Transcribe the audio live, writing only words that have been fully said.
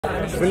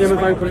Ich bin hier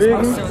mit meinen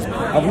Kollegen.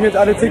 Abonniert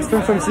alle Checkt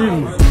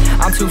 557.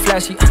 I'm too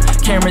flashy,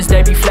 cameras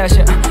they be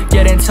flashing.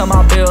 Get into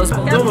my bills.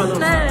 Running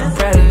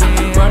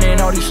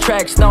all these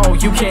tracks, no,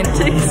 you can't.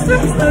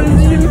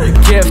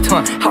 Gift,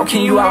 huh? How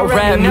can you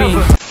out-rap me?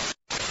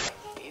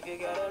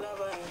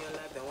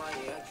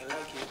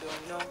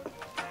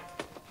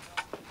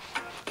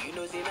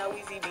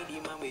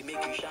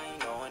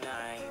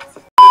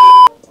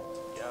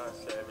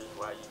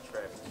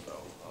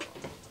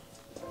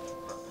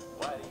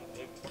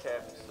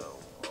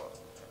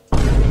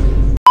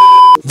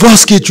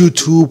 Was geht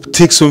YouTube?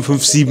 Checkt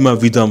 557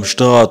 mal wieder am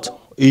Start.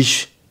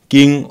 Ich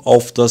ging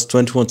auf das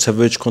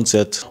SAVAGE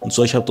Konzert und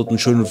so, ich habe dort einen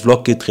schönen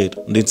Vlog gedreht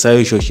und den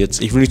zeige ich euch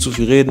jetzt. Ich will nicht zu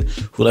viel reden,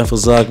 ich würde einfach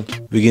sagen,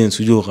 wir gehen ins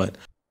Video rein.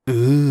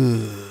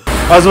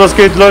 Also was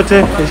geht,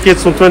 Leute? Ich gehe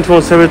zum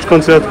SAVAGE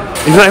Konzert.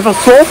 Ich bin einfach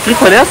so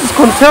aufgeregt, mein erstes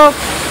Konzert.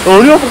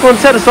 Und nur auf dem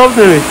Konzert ist auch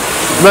nämlich.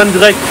 Ich meine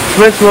direkt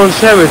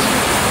SAVAGE.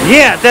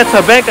 Yeah, that's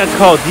a bank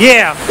account,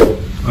 yeah!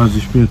 Also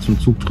ich bin jetzt im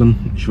Zug drin.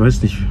 Ich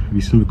weiß nicht, wie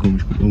ich es hinbekomme.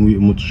 Ich bin irgendwie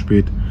immer zu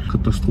spät.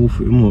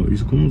 Katastrophe immer.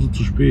 Ich komme so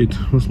zu spät.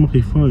 Was mache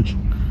ich falsch?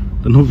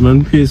 Dann hol ich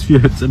mein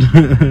PS4-Headset.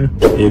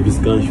 Ihr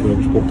wisst gar nicht, wo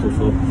ich Bock drauf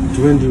habe.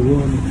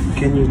 21,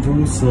 can you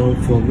do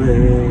something for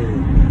me?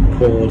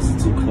 Boah, das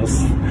ist so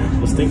krass.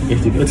 Was denken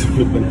echt die Leute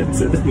mit meinem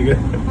Headset, Digga?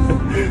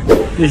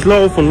 Ich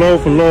laufe und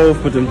laufe und laufe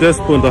mit dem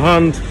Despo in der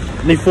Hand.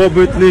 Nicht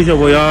vorbildlich,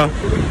 aber ja.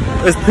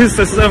 Es pisst,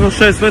 es ist einfach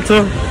scheiß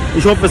Wetter.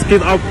 Ich hoffe, es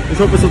geht ab. Ich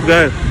hoffe, es wird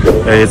geil.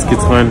 Ja, jetzt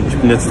geht's rein. Ich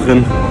bin jetzt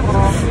drin.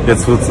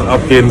 Jetzt wird's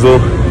abgehen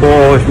so.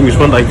 Boah, ich bin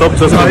gespannt. Ich glaube,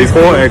 das ist die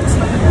Vor-Acts.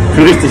 Ich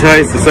bin richtig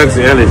heiß, ich sag's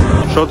ehrlich.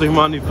 Schaut euch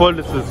mal an, wie voll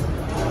das ist.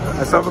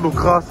 Es ist einfach nur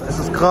krass. Es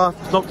ist krass.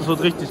 Ich glaube, das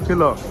wird richtig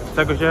Killer. Ich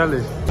sag euch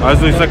ehrlich.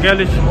 Also ich sag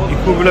ehrlich,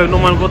 ich gucke vielleicht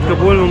nochmal einen Wodka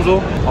Bull und so.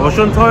 Aber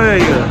schon teuer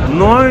hier.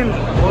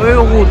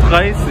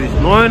 9,30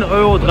 €.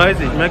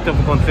 9,30 €. Merkt ihr auf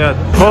dem Konzert.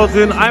 Schaut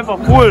hin, einfach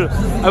full.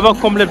 Einfach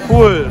komplett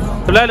full.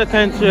 Leider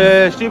kein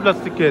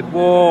Stehplatzticket.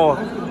 Boah.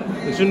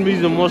 Das ist schon wie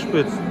so ein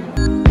Moshpit.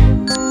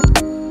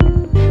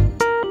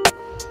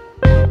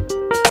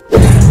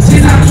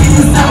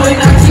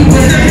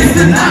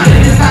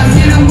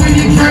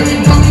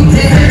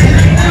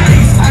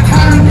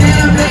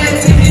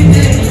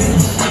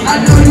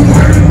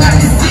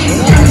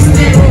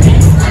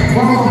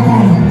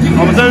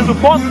 Aber seine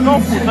Support sind auch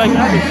gut, sag ich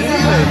ehrlich.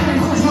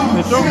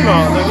 Ist schon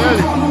klar, sag ich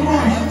ehrlich.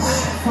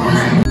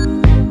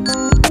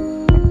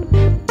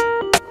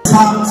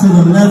 So,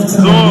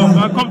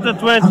 wann kommt der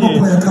 20?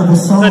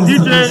 Der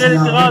DJ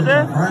redet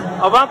gerade,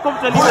 aber wann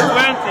kommt der liebe 20?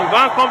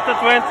 Wann kommt der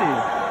 20?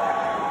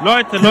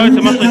 Leute,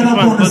 macht euch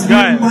gespannt, das ist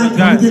geil, das ist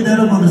geil.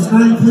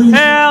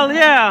 Hell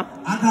yeah!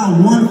 I got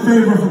one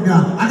favor from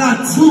y'all. I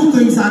got two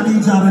things I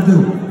need y'all to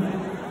do.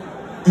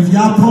 If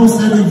y'all post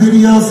any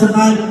videos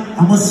tonight,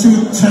 I'm gonna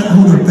check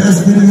who the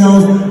best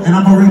videos, and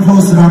I'm gonna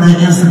repost it on their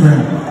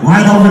Instagram.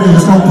 Right over there,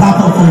 it's gonna pop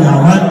up for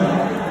y'all, right?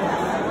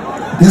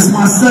 This is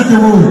my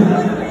second rule.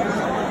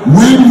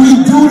 When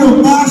we do the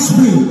mosh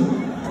pit,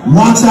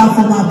 watch out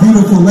for my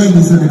beautiful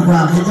ladies in the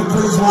crowd. Can you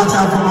please watch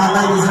out for my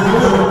ladies in the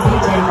crowd?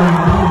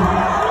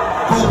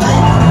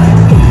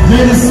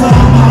 Ladies, song on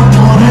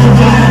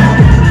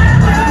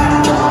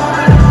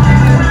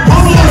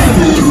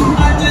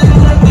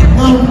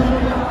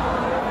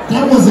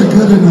that wasn't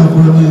good enough,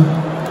 really.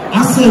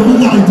 I said we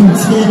gotta do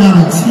 10 out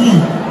of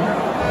 10.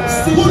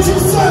 See what you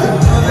say?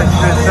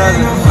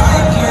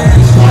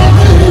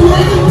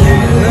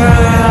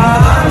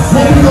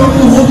 What we gonna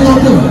do? What we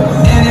gonna do? 3,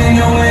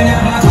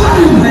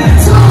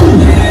 2,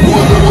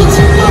 1, what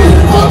you do?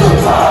 Fuck the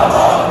club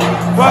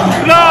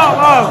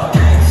up!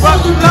 Fuck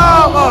the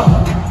club up!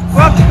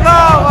 Fuck the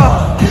club up!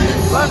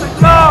 Fuck the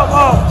club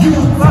up!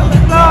 Fuck the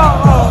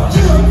club up!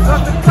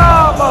 Fuck the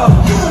club up!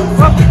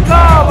 Fuck the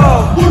club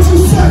up! What you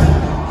say?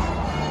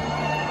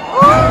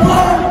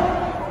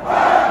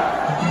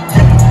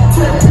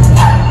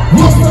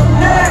 What's the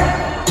name?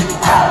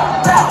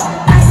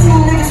 I see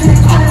niggas in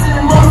corners in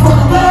the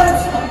motherfucking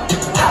birds.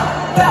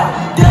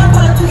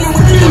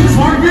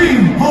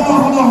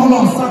 Hold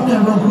on, stop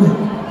that real quick.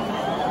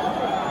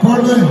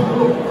 Berlin,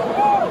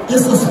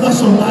 it's a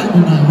special night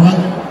tonight, right?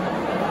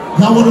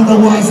 Y'all wanna know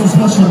why it's a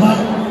special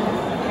night?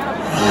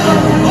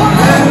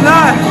 Very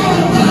nice!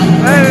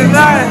 Very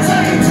nice!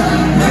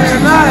 Very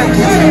nice!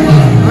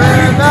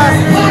 Very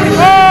nice! Oh!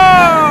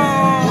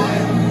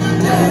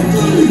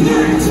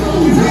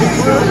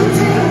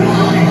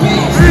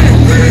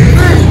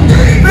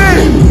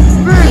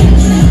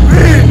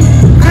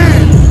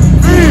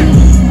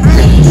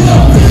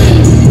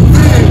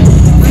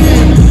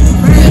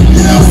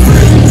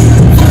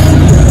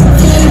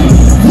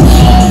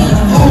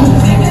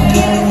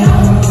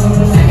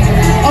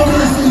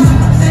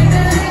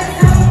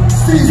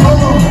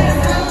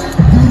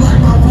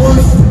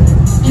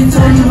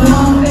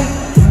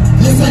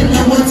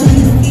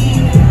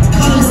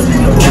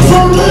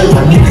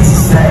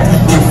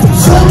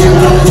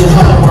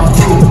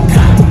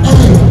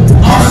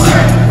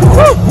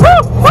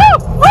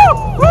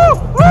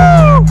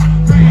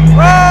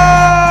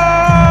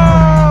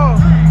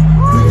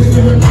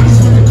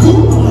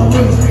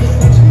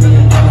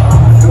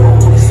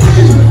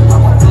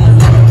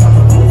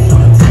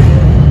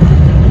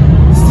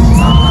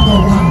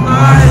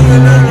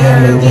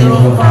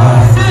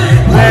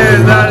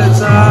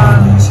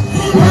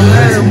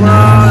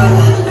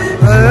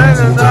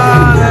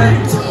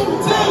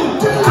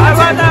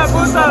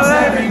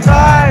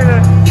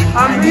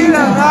 feel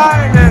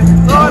alive,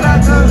 all I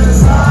do is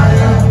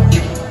desire.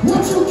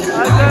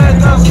 I just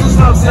don't do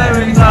stuff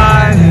every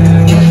time.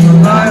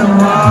 Right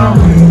around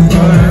me,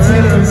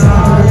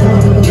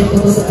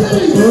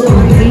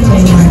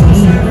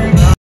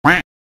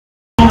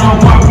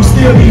 we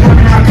still be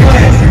having our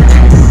class.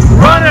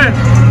 Running,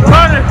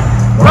 running,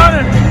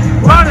 running,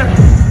 running,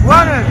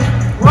 running,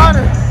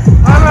 running.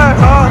 I'm at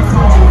home.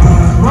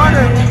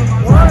 Running,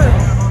 running,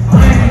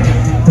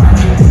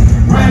 running,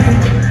 running.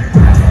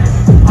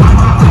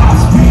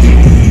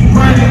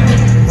 Running,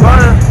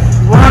 running,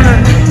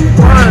 running,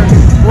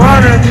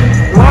 running,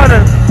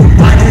 running,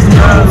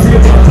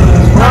 running,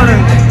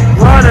 running,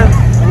 running,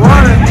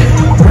 running,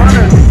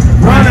 running,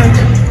 running.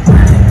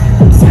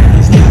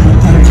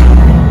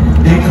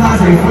 They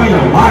closet for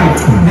your wife.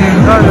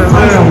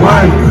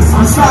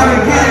 I'm sorry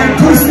again,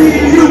 pussy,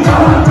 you know.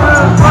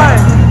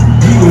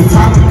 He was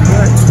talking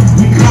good.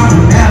 We called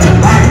him out of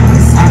life.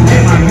 I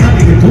let my young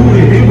nigga do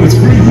it. It was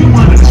free. He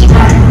wanted to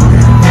strike.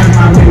 Had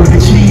my way with the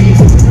cheese.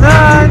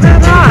 I know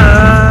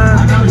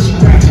that she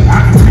got you. I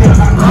can tell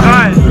by my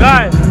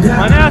Geil.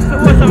 Mein erster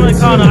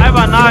US-Amerikaner,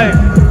 einfach nein.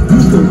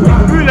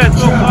 Fühle es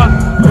so krass.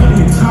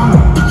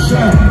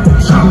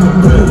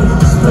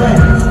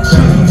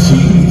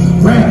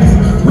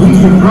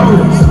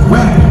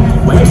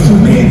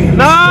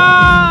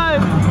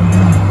 Nein!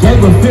 Gave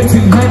her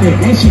 1,500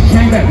 and she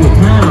came back with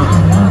pounds.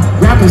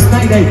 Rappers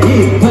think they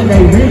it, but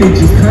they really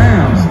just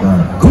clowns.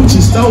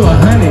 Gucci stole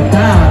 100,000,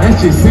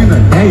 that's just in a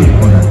day.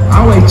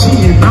 Always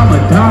cheating, I'm a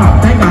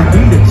dog, think I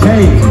need a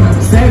cage.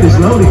 Savage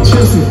loaded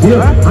chips and dip,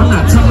 I'm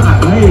not talking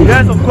about blades.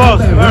 Yes, of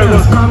course, very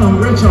good.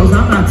 I'm retros,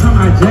 I'm not talking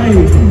about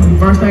J's.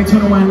 First name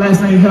 21,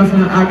 last name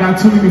Huffman, I got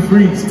too many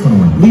freaks.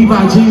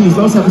 Levi jeans,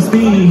 low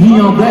self-esteem, he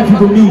on black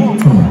people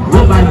meat.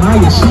 Look like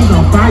Maya, she's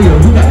on fire,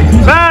 who got the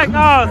keys? Bang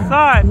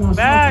outside,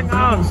 bang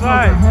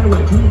outside,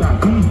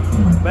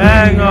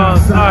 bang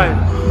outside.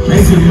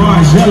 Mason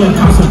Mars, yellow,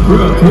 cost a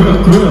grub.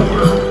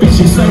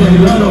 Bitches say they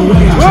love the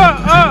way I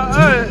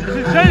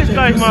Sie stell dich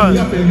gleich mal.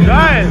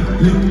 Geil.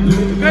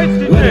 Geht's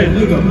dir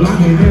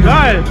nicht?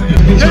 Geil.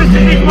 Stell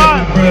dich nicht mal.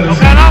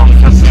 Okay, now.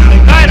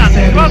 Geil an.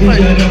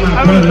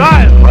 Einfach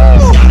geil.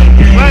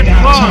 Wait,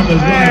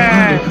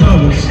 hey.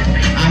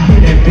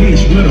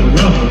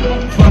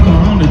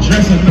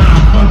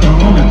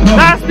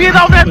 Das Bier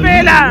auf der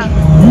Fehler.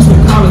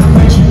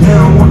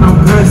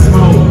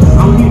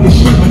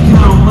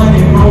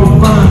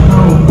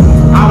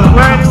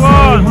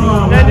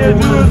 Then you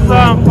do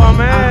something for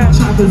me.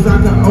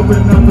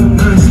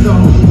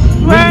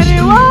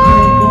 21.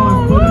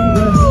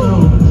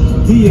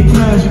 Give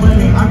cash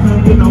money, I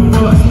can't get no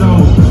bust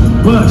though.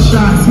 Butt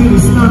shots hit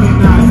his stomach,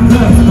 now his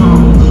guts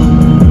gone.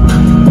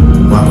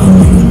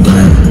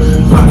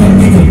 Walk that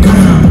nigga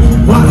down.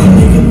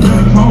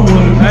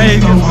 Hey,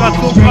 das ist grad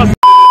so krass.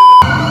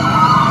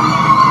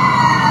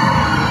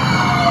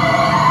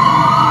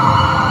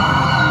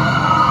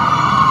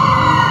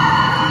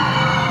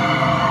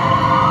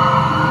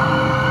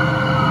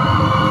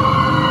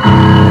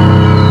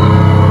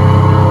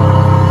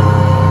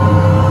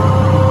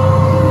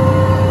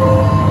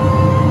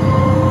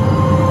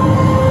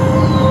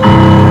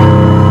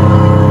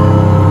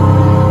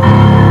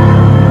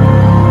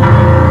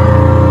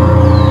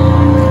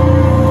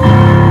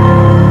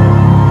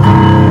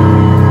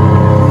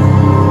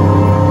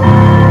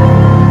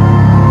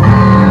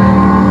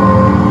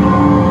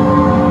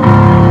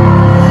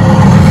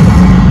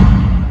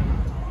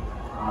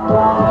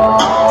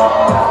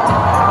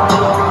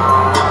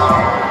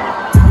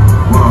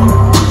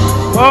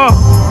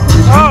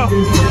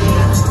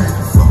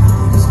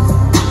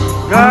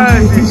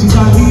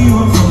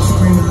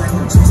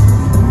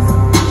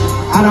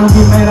 I don't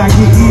get mad, I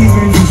get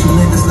even. You should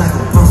let us like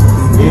a boss.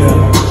 Yeah.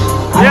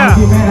 I don't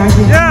get mad, I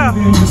get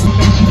even. You see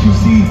that you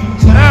see.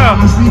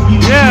 I'm sleepy.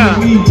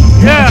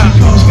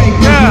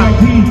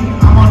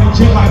 I'm on the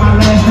jet like my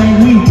last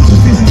name week. So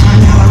this is my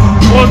now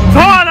like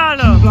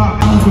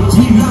I'm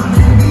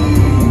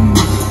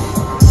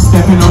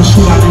stepping on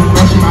shit, I just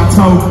brushing my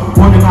toe.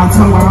 One in my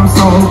toe while I'm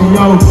so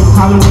OVO.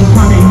 Halloween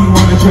coming, he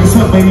wanna dress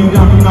up, baby,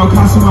 dumb, you know,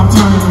 costume, I'm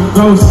turning from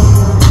ghost.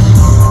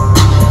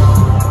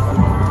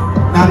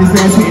 Now this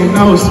ass hitting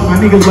nose. My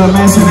niggas love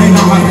mess and they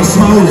don't like the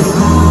slows.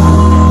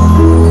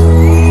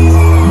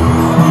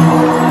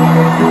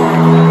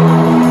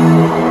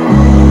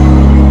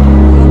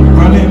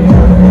 Running,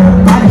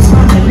 body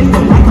slamming, nigga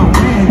like I'm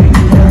Randy.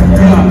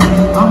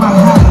 Yeah, I'm a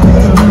hot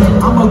killer,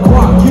 I'm a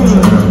guap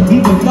killer,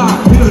 even God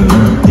killer.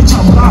 Get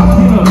your block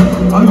killer.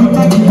 Oh, you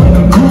think you in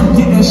a group?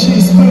 Get that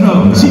shit split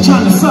up. She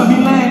tryna suck me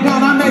laying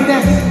down, I make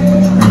that.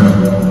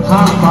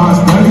 Hot bars,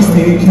 dirty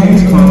stick,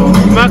 case closed.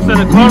 Max in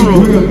the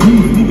cornrow.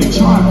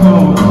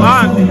 Charcoal.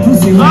 Got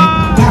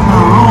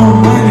my own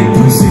money,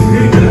 pussy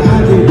nigga.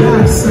 I did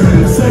not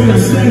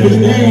say his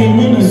name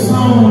in the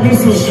song.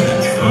 It's a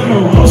I'm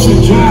on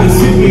Ocean Drive,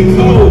 sipping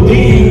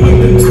codeine with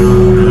the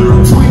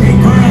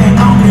 20 grand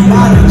on me,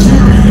 lot of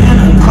jury in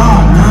a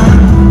car, man.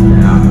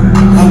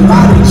 A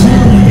lot of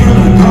jury in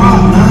a car,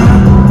 man.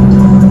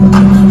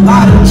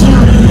 Lot of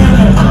jury in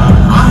a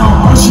I'm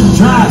on Ocean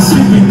Drive,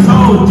 sipping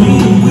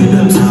codeine with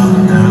the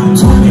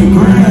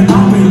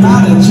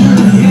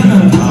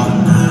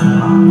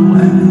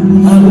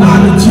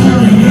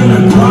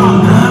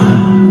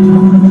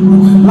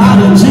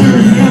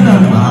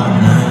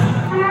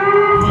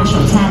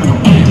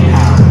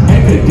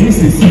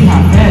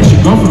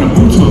go from the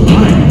boot to a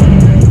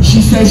blunt.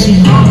 She said she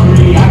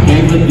hungry, I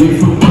gave her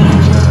different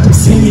ones.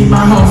 See me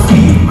my whole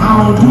feet,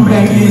 I don't do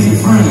back ends in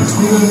front of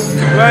still.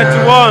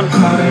 21.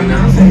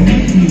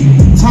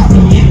 Talk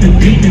me in the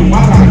deep and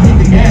while I hit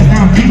the gas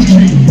down Beach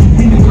Street.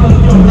 In the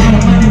club, yo, a lot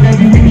of money,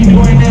 baby, we be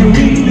doing that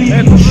weekly.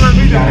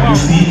 Gotta be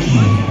sneaky.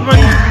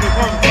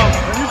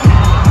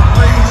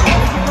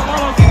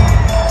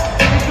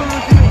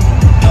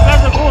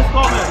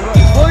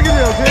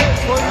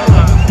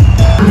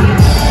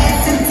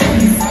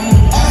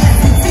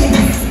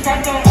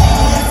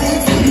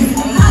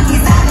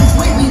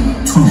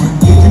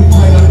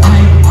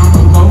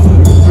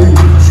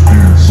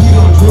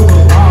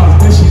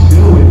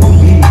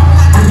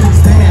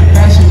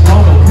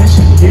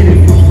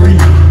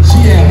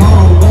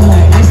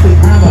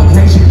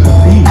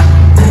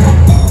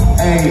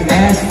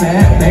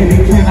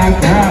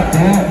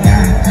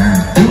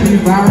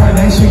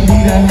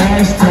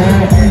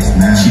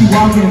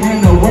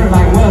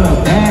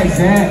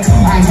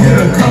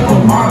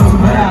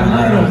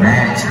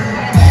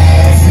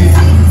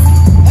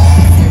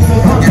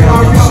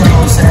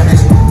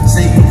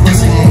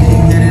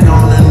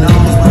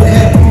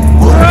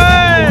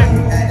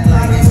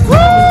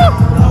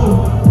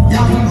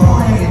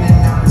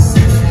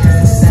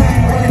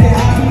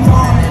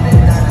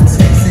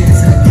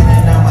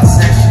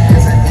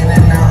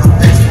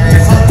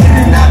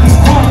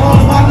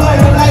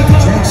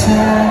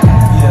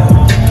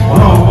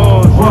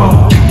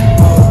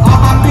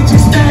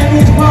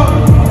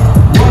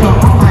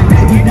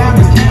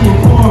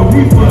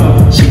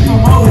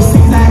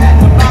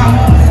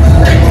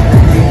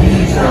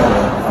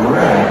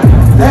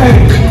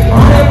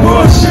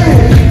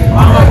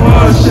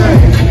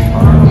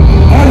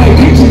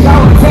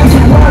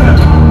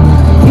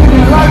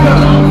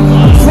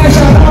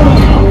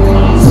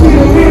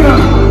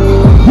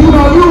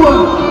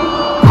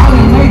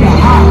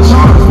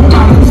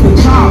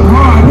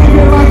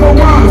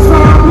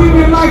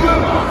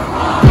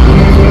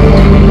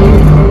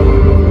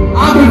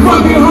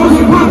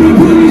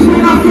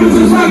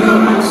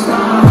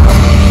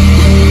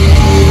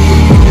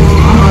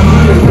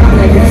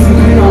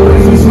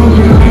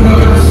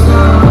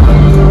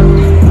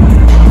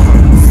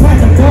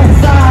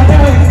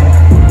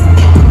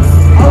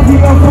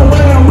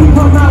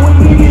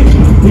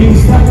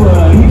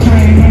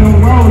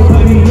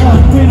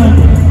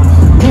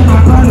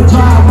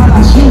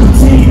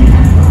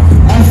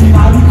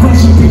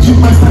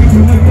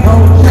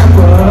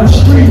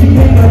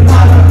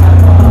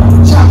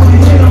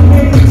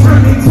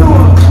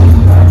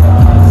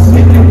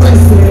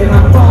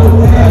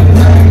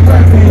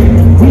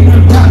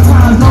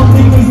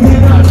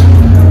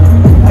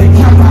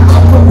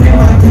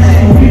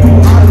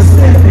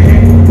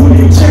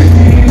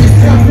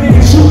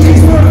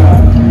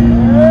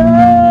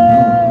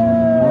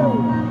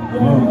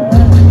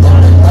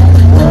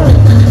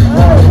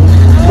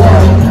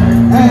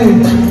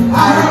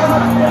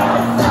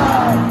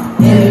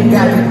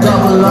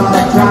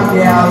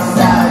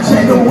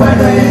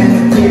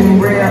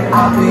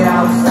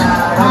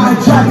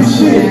 Dropping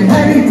shit,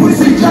 heavy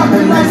pussy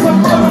dropping like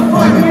some mother.